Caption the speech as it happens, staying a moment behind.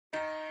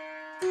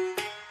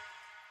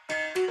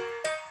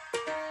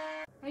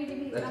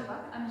his number.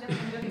 I'm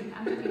joking.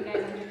 I'm joking,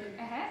 guys. I'm joking.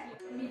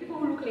 I mean, people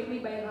who look like me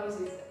buying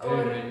houses.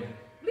 Very many.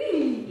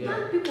 Really? Yeah.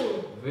 Young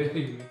people.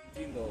 Very.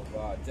 15th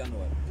of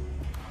January.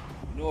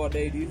 You know what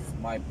day it is?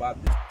 My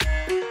birthday.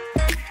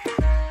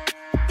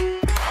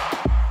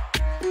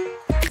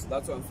 So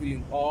that's why I'm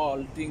feeling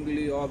all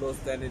tingly, all those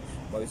standards.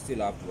 But we still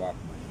have to work,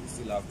 man. We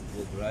still have to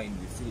go grind.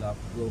 We still have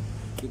to go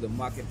do the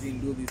marketing,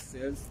 do these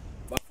sales.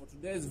 But for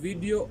today's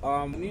video,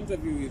 an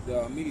interview with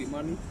Millie.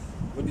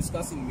 We're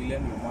discussing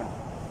millennial money.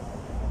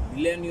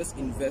 Millennials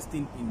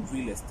investing in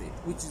real estate,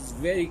 which is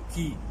very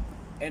key.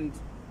 And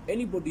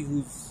anybody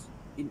who's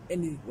in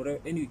any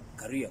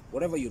career,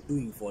 whatever you're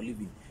doing for a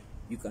living,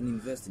 you can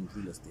invest in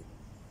real estate.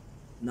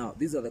 Now,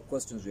 these are the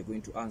questions we're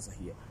going to answer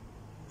here.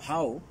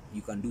 How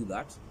you can do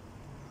that?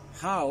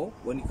 How,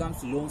 when it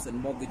comes to loans and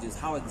mortgages,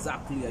 how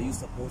exactly are you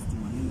supposed to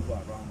maneuver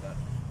around that?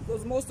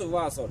 Because most of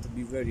us, or to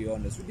be very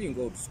honest, we didn't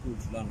go to school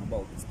to learn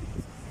about these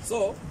things.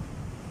 So,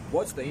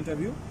 watch the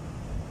interview,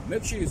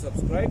 make sure you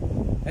subscribe,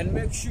 and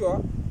make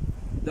sure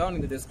down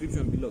in the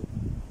description below.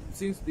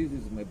 Since this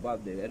is my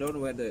birthday, I don't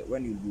know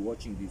when you'll be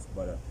watching this,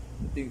 but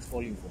the thing's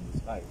falling from the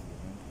sky.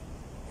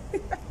 You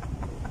know?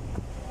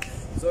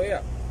 So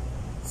yeah,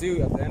 see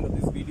you at the end of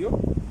this video.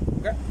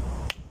 Okay?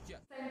 Yeah.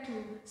 Time to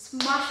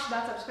smash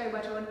that subscribe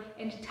button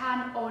and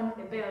turn on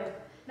the bell.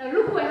 Now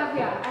look who I have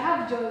here. I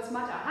have Joel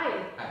Smarter.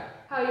 Hi. Hi.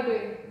 How are you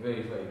doing?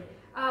 Very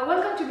fine.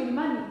 Welcome to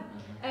Millie.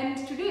 And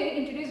today,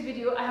 in today's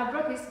video, I have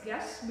brought this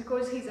guest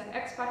because he's an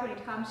expert when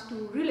it comes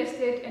to real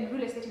estate and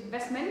real estate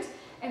investment.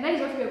 And that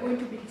is what we are going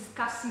to be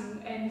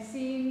discussing and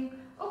seeing,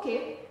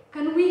 okay,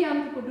 can we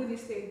young people do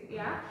this thing?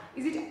 Yeah?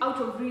 Is it out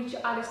of reach?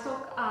 Are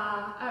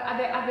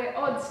the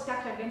odds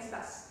stacked against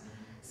us?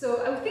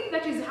 So I think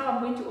that is how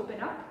I'm going to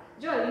open up.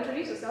 Joel,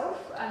 introduce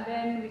yourself and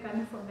then we can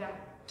move from there.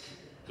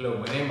 Hello,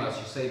 my name, as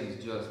you said,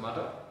 is Joel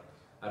Smarter,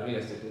 a real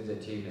estate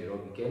agent here in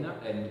Nairobi, Kenya.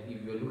 And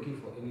if you're looking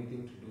for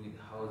anything to do with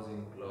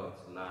housing, plots,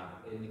 land,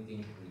 anything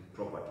with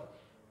property,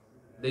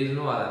 there is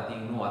no other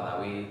thing, no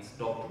other way.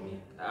 Talk to me.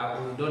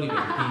 We don't even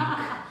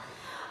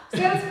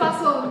think.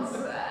 Salespersons.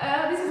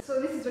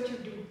 This is what you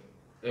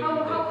do.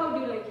 How do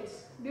you like it?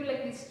 Do you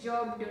like this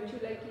job? Don't you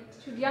like it?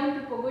 Should young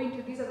people go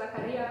into this as a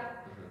career?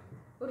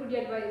 What would you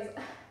advise?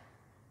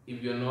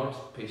 If you're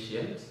not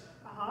patient,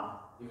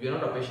 if you're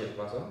not a patient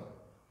person,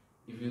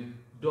 if you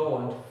don't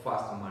want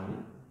fast money,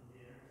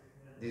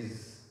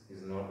 this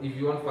is not. If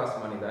you want fast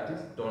money, that is,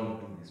 don't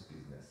do this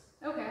business.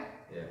 Okay.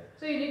 Yeah.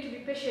 So you need to be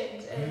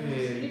patient and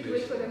you need to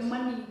wait for the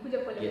money.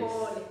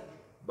 Yes.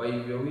 But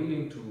if you're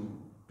willing to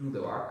do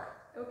the work,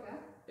 okay,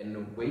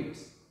 and wait,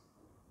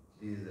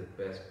 this is the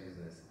best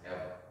business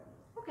ever.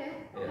 Okay.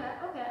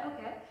 Yeah.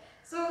 Okay.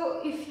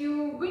 So if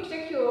you're going to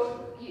take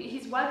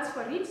his words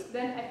for it,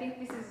 then I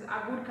think this is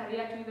a good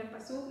career to even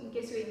pursue in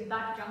case you're in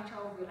that juncture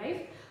of your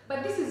life.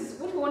 But this is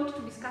what we want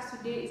to discuss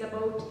today is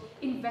about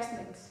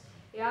investments.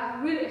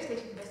 Yeah, real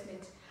estate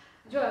investment.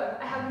 Joel,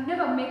 I have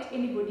never met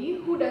anybody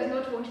who does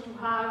not want to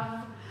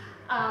have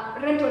a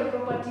rental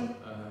property.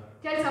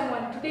 Tell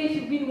someone, today if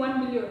you win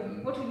 1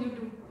 million, what will you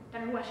do?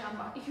 Tanua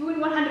shamba. If you win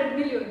 100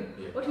 million,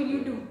 what will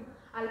you do?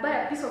 I'll buy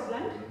a piece of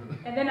land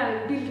and then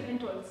I'll build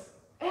rentals.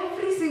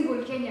 Every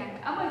single Kenyan,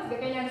 it's the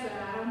Kenyans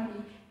around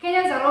me.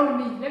 Kenyans around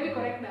me, let me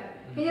correct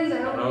that. Kenyans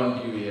around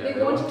me, you, yeah.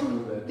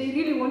 they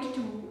really want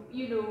to,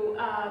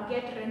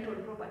 get rental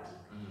property.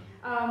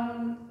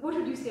 What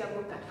would you say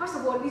about that? First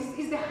of all,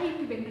 is the hype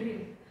even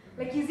real?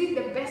 Like, is it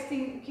the best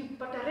thing? You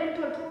put a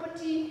rental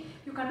property,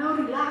 you can now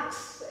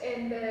relax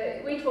and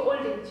wait for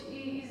old age.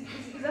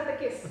 Is that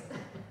the case?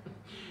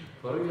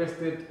 For real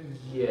estate,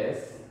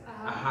 yes.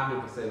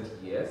 100%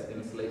 yes,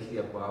 and slightly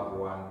above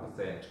 1%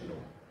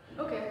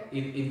 no. Okay.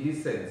 In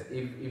this sense,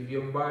 if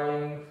you're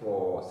buying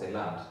for, say,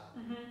 land,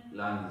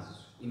 land is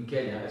in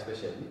Kenya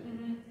especially,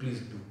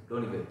 please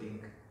don't even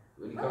think.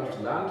 When it comes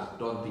to land,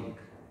 don't think.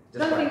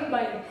 Just don't think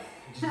buying.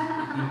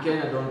 In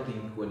Kenya, don't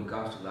think when it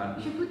comes to land.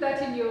 You should put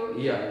that in your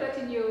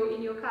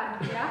in your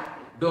card, yeah?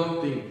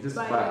 Don't think, just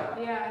buy.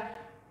 Yeah.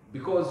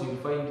 Because you'll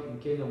find in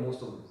Kenya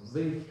most of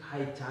very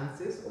high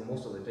chances, or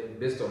most of the time,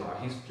 based on our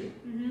history,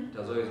 it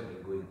has always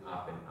been going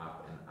up and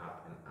up and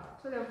up and up.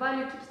 So the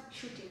value keeps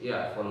shooting.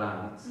 Yeah, for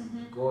land,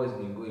 it's always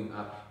been going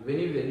up. Even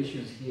if there are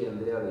issues here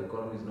and there, the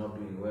economy is not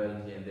doing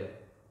well here and there,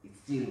 it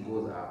still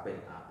goes up and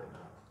up and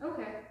up.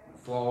 Okay.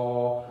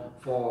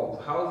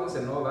 For houses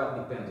and all that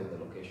depends on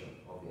the location,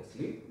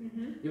 obviously.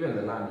 Even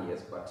the land,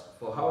 yes, but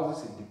for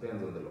houses it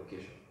depends on the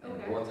location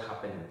and what's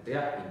happening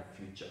there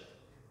in future.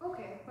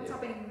 Okay, what's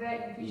happening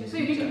there in future? So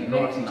you need to be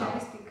very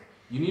futuristic.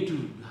 You need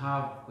to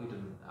have quite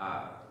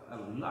a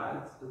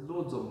large,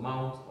 loads of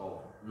amounts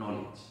of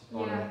knowledge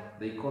on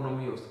the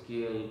economy of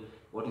scale,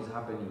 what is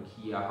happening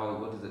here,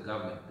 what is the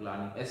government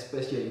planning,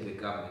 especially the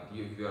government.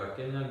 If you are a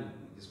Kenyan,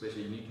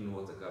 especially, you need to know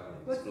what the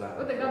government is planning.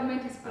 What the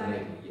government is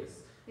planning. Yes.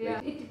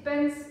 Yeah, it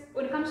depends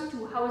when it comes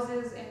to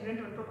houses and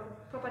rental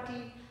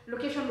property,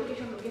 location.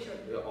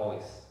 Yeah,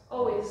 always.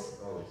 Always,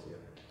 yeah.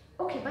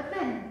 Okay, but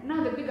then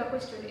now the bigger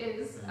question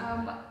is,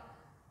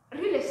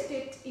 real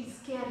estate is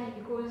scary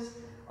because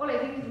all I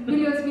think is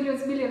millions,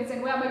 millions, millions,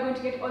 and where am I going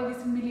to get all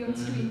these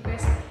millions to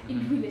invest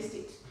in real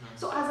estate?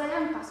 So as a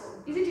young person,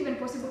 is it even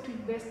possible to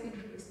invest in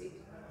real estate?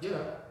 Yeah.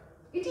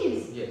 It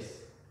is. Yes.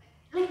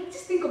 Like,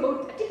 just think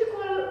about a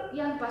typical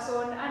young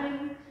person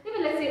earning,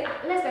 even let's say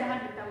less than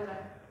 100,000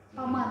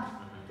 per month.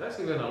 That's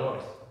even a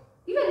lot.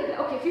 Even,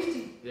 okay,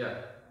 50. Yeah.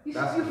 You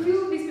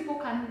feel these people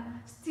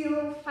can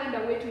still find a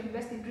way to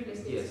invest in real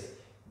estate? Yes.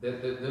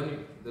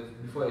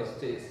 Before I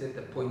set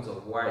the points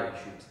of why you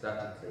should start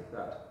it like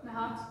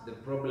that, the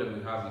problem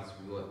we have is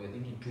we're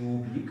thinking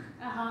too big,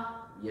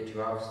 yet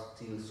you have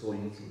still so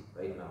little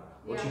right now.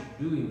 What you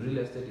do in real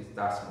estate is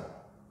start small.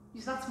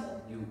 You start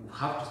small? You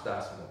have to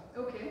start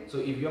small. Okay. So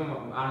if you're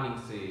earning,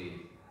 say,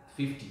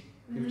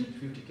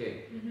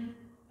 50K,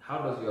 how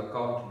does your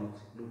account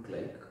look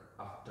like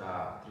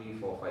after 3,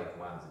 4, 5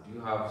 months? Do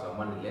you have some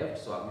money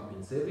left? So have you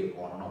been saving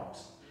or not?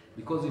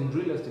 Because in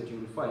real estate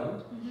you will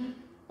find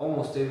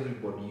almost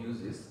everybody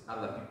uses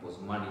other people's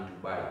money to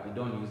buy. They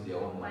don't use their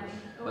own money.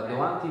 But the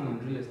one thing in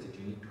real estate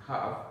you need to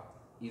have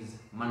is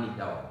money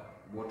down.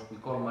 What we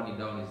call money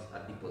down is a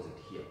deposit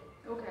here.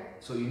 Okay.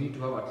 So you need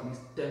to have at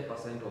least 10%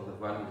 of the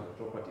value of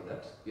the property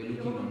that you're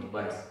looking on to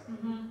buy.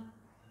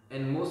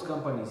 And most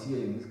companies here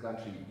in this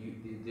country,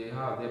 they're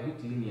a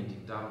bit lenient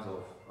in terms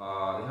of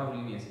they have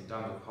lenience in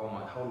terms of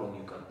how long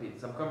you can pay.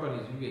 Some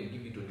companies even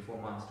give you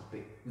 24 months to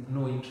pay with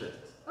no interest.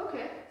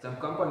 Okay. Some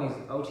companies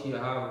out here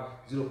have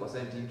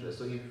 0% interest.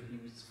 So if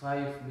it's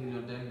 5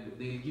 million, then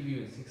they'll give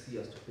you in 6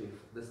 years to pay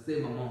the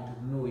same amount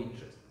with no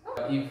interest.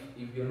 Okay.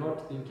 If you're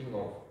not thinking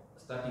of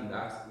starting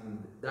that in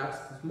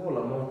that small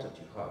amount that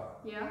you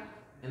have,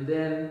 and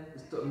then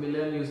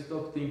millennials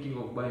stop thinking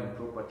of buying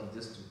property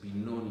just to be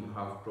known you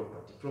have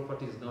property.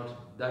 Property is not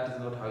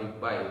how you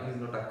buy it. This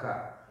is not a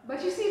car.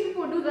 But you see,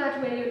 people do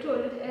that when you're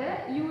told,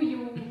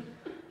 you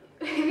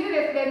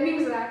the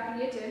memes that are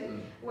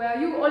created where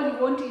all you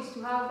want is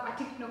to have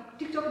a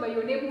TikTok by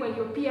your name where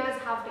your peers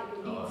have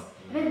the deeds.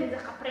 And then there's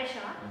like a pressure.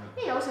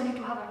 Hey, I also need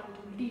to have a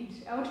little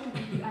deed. I want to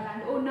be a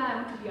landowner, I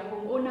want to be a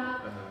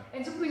homeowner.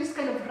 And so people just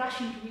kind of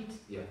rush into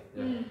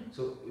it.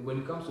 So when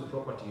it comes to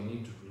property, you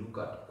need to look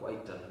at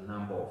quite a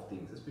number of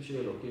things,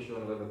 especially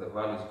location, whether the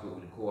values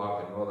will go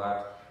up and all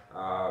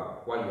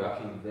that, while you're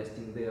actually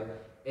investing there.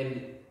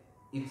 And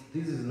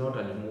this is not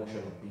an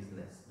emotional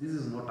business. This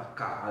is not a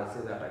car. I'll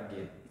say that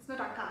again. It's not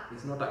a car.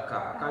 It's not a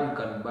car. A car you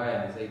can buy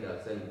and decide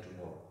I'll sell it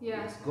tomorrow.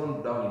 It's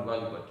gone down in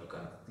value, but you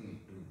can still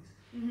do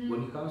this.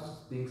 When it comes to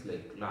things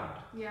like land,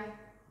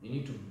 you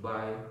need to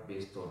buy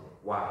based on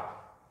why.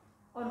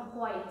 On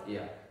why?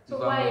 Yeah. So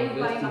why are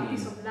you buying a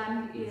piece of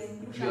land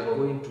in if you are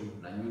going to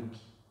Nairobi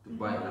to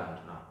buy land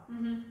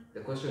now, the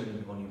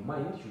question on your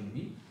mind should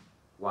be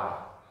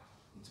why?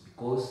 It's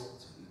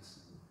because it's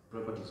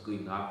property is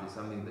going up. There's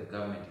something the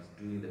government is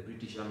doing. The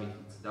British Army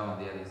is down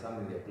there. There's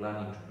something they're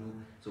planning to do.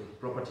 So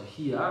property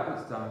here,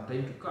 it's some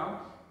time to come.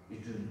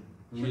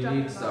 You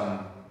need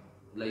some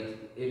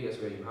like areas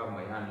where you have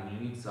my hand.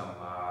 You need some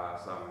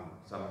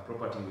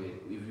property where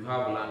if you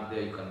have land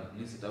there, you can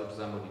lease it out to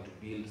somebody to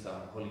build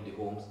some holiday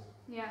homes.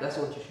 That's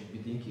what you should be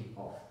thinking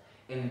of,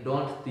 and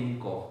don't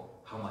think of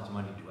how much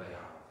money do I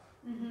have.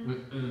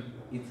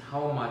 It's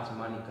how much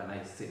money can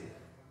I save.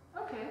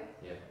 Okay.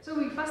 So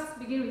we first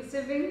begin with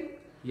saving.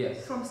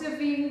 Yes. From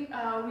saving,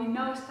 we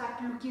now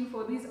start looking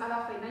for these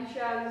other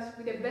financials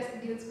with the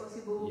best deals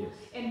possible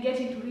and get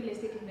into real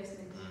estate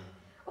investment.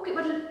 Okay,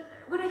 but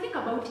when I think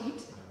about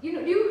it, do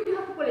you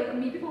have people like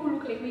me, people who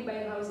look like me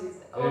buying houses?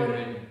 Very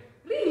many.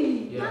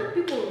 Really? Young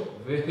people?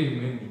 Very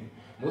many.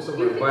 Most of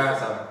my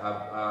buyers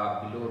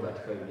are below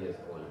 35 years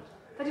old.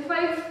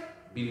 35?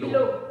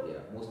 Below.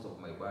 Yeah, most of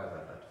my buyers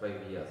are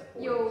 35 years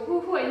old. Yo,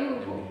 who are you?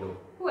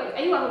 Are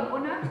you a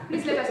homeowner?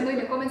 Please let us know in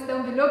the comments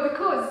down below,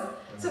 because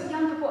so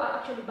young people are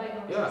actually buying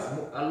houses.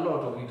 Yeah, a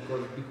lot of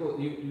it, because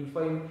you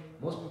find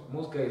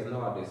most guys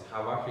nowadays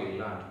have actually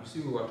learned. You see,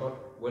 we were taught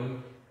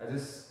when I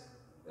just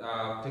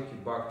take you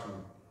back to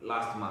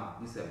last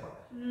month, December.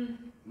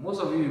 Most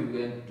of you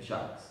went to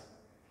sharks.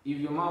 If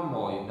your mom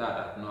or your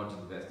dad had not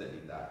invested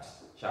in that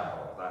shark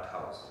or that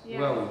house,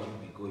 where would you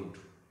be going to?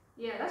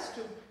 Yeah, that's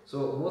true.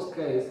 So most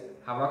guys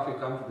have actually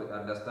come to the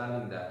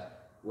understanding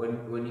that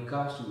when it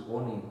comes to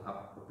owning a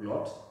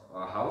plot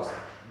or a house,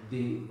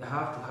 they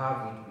have to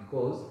have it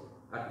because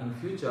in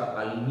future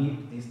I'll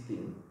need this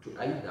thing to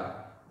either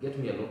get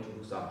me a loan to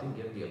do something,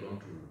 get me a loan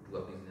to do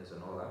a business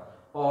and all that,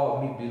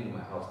 or me build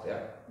my house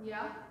there.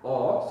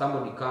 Or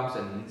somebody comes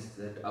and leases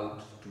it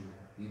out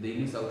they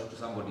lease out to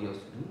somebody else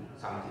to do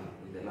something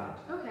with the land.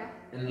 Okay.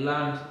 And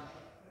land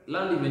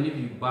even if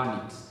you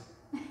burn it,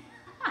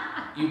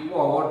 you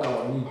pour water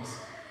on it,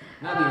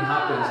 nothing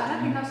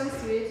happens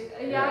to it.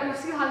 You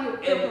still have your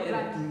plot of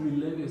land.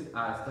 And millennials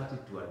are starting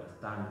to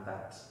understand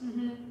that.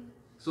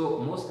 So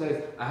most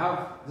guys, I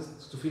have,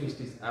 just to finish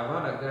this, I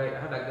had a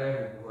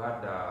guy who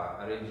had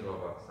a Range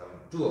Rover,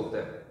 two of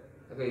them.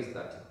 The guy is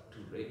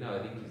 32 right now. I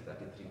think he's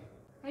 33.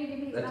 Can you give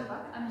me his number?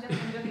 I'm joking,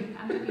 guys.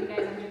 I'm joking.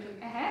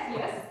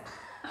 Yes.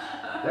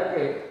 That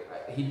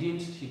guy, he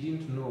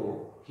didn't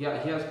know. He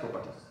has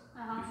properties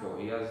before.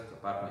 He has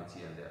apartments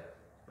here and there.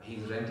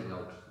 he's renting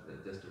out,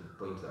 just to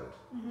point out.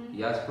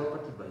 He has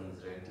property, but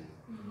he's renting.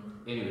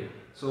 Anyway,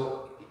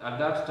 so at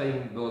that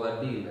time, there was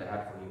a deal I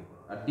had for him.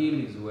 A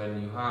deal is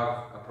when you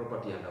have a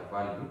property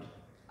undervalued,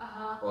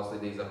 or say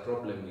there's a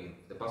problem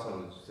with the person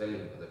who's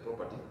selling the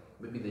property,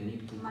 maybe they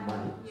need quick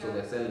money, so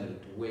they're selling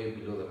it way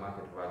below the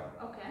market value.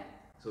 Okay.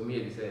 So me,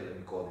 I decided, let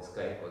me call this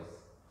guy because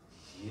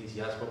he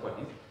has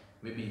property,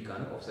 maybe he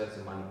can offset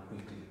the money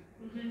quickly.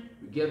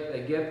 I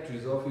get to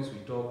his office, we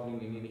talk,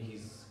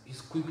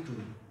 he's quick to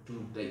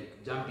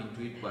like jump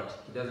into it, but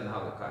he doesn't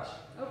have the cash.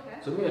 Okay.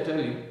 So me, I tell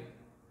him,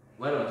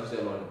 why don't you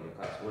sell all of your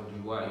cars?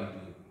 Why are you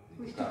doing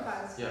with 2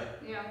 cars?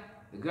 Yeah.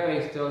 The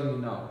guy tells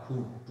me now,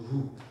 who?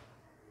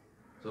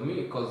 So me,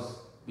 because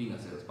being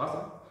a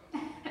salesperson,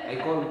 I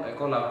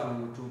call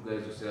up two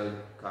guys who sell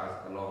cars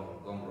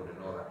along Gum Road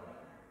and all that.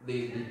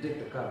 They take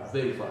the car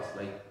very fast,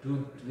 like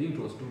I think it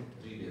was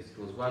 2-3 days. It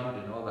was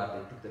valued and all that.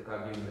 They took the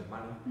car, gave him the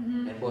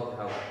money, and bought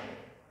the house.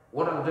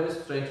 What I'm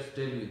just trying to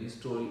tell you this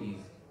story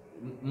is,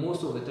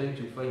 most of the time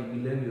you find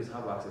millennials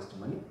have access to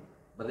money,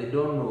 but they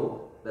don't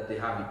know that they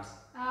have it.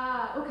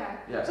 Okay.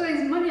 Yeah. So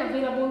there's money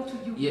available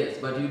to you. Yes,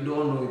 but you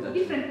don't know that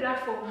different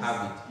platforms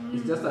have it.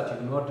 It's just that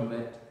you've not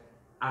met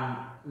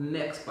an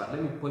expert.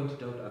 Let me point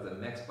it out as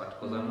an expert,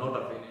 because I'm not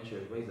a financial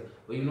advisor.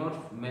 But you've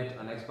not met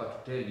an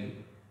expert to tell you,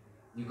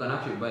 you can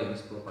actually buy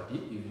this property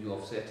if you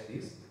offset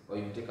this, or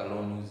if you take a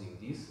loan using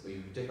this, or if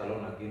you take a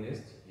loan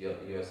against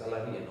your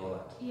salary and all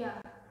that. Yeah.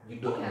 You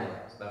don't know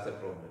that. That's a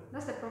problem.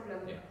 That's the problem.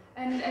 Yeah.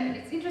 And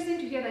it's interesting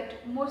to hear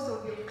that most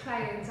of your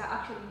clients are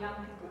actually young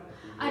people.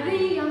 Are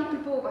they young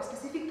people of a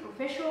specific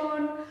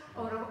profession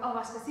or of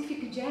a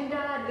specific gender?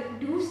 Like,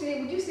 would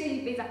you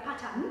say there's a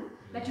pattern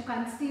that you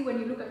can see when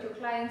you look at your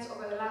clients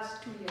over the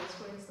last 2 years,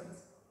 for instance?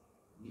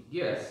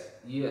 Yes,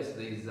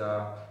 there is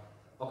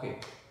okay.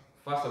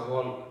 First of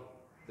all,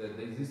 there's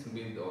this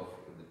myth of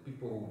the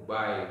people who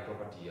buy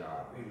property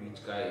are very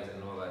rich guys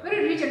and all that.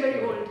 Very rich and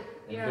very old.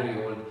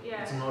 Very old.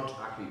 Yeah. It's not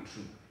actually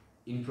true.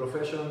 In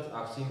professions,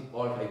 I've seen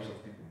all types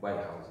of people buy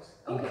houses,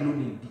 Okay.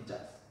 including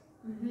teachers.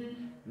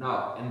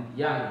 Now, and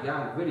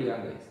very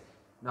young guys.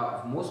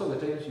 Now, most of the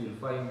times you will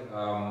find,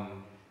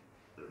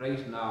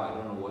 right now, I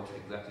don't know what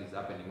exactly is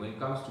happening. When it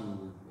comes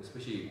to,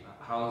 especially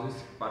houses,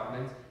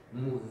 apartments,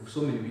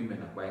 so many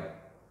women are buying.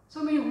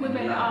 So many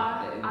women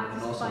are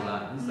and also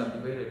land. These are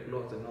divided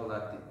plots and all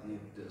that.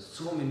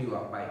 So many who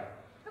are buying.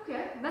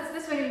 Okay,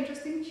 that's very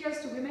interesting.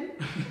 Cheers to women.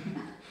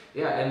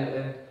 Yeah,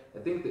 and I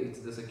think that it's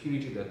the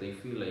security that they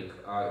feel like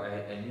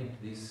I need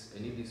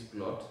this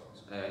plot,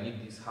 I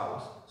need this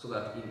house, so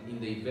that in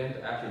the event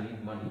I actually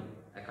need money,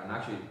 I can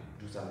actually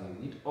do something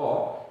with it,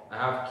 or I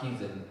have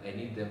kids and I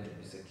need them to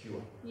be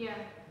secure. Yeah.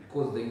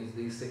 Because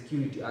there is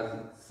security, as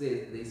it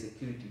says, there is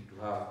security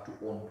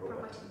to own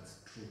property. It's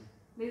true.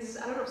 There's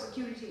a lot of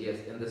security.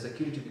 Yes, and the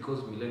security, because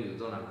millennials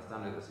don't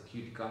understand where the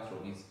security comes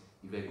from, is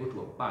if I go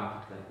to a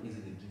bank, it can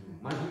easily give me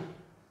money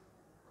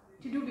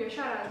To do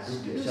biashara, to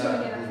do so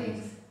many other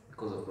things.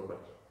 because of property.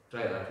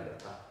 Try that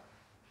with a car.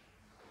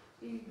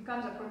 It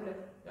becomes a problem.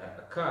 Yeah,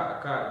 a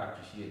car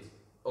depreciates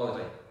all the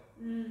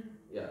time.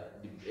 Yeah,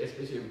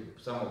 especially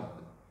some of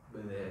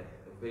the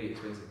very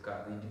expensive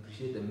cars, they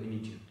depreciate the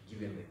minute you give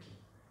them the key.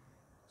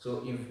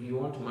 So if you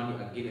want money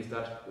against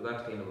that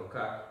kind of a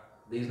car,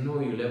 there is no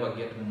way you'll ever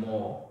get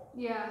more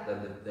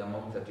than the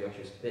amount that you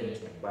actually spend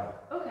to buy.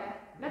 Okay,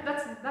 that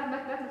makes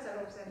a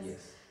lot of sense.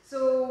 Yes.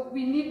 So the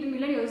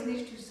millennials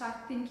need to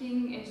start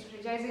thinking and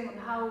strategizing on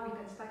how we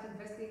can start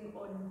investing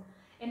on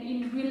and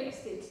in real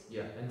estate.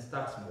 Yeah, and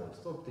start small.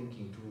 Stop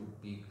thinking too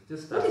big.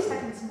 Just start. What is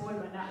starting small,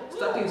 Bana?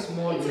 Starting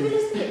small It's is real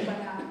estate,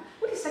 Bana.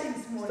 What is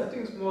starting small?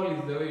 Starting small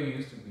is the way you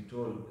used to be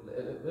told.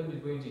 Let me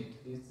point it.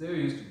 It's the way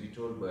you used to be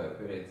told by our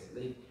parents.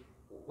 Like,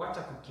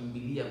 wacha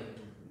kukimbilia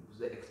vitu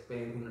the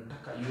expense.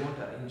 Unataka, you want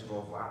a Range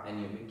Rover and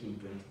you're making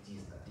 20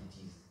 G's, 30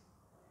 G's.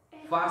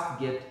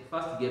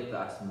 First get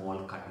that small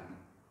capital.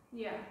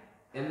 Yeah.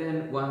 And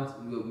then once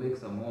you make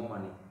some more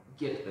money,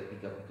 get the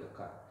bigger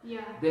car.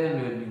 Yeah.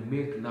 Then when you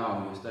make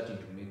now, you're starting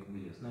to make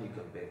millions. Now you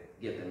can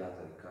get the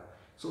luxury car.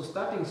 So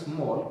starting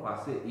small per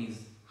se is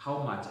how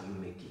much are you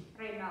making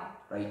Right now.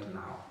 right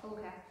now.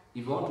 Okay.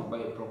 If you want to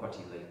buy a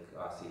property like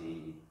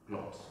say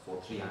plots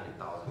for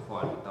 300,000,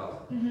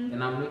 400,000,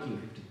 and I'm making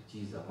 50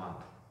 G's a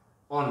month,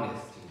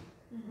 honestly,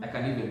 I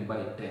can even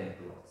buy 10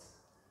 plots.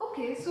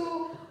 Okay,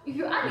 so if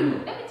you're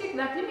earning, let me take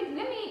that. Let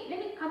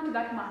me come to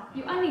that math.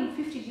 You're earning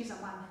 50 G's a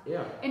month.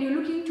 Yeah. And you're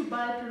looking to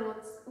buy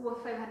plots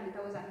worth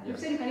 500,000. You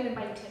said you can even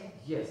buy 10.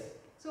 Yes.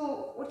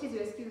 So what is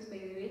your excuse, by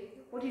the way?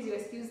 What is your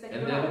excuse that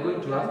and you they're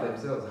going to ask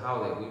themselves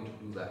how they're going to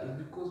do that? It's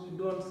because you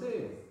don't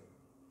save.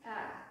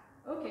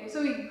 Okay,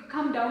 so we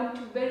come down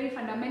to very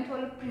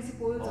fundamental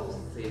principles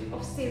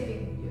of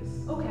saving.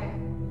 Yes. Okay.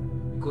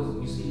 Because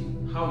you see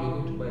how you're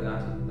going to buy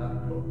that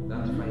plot,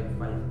 that 5,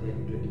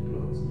 10, 20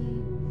 plots.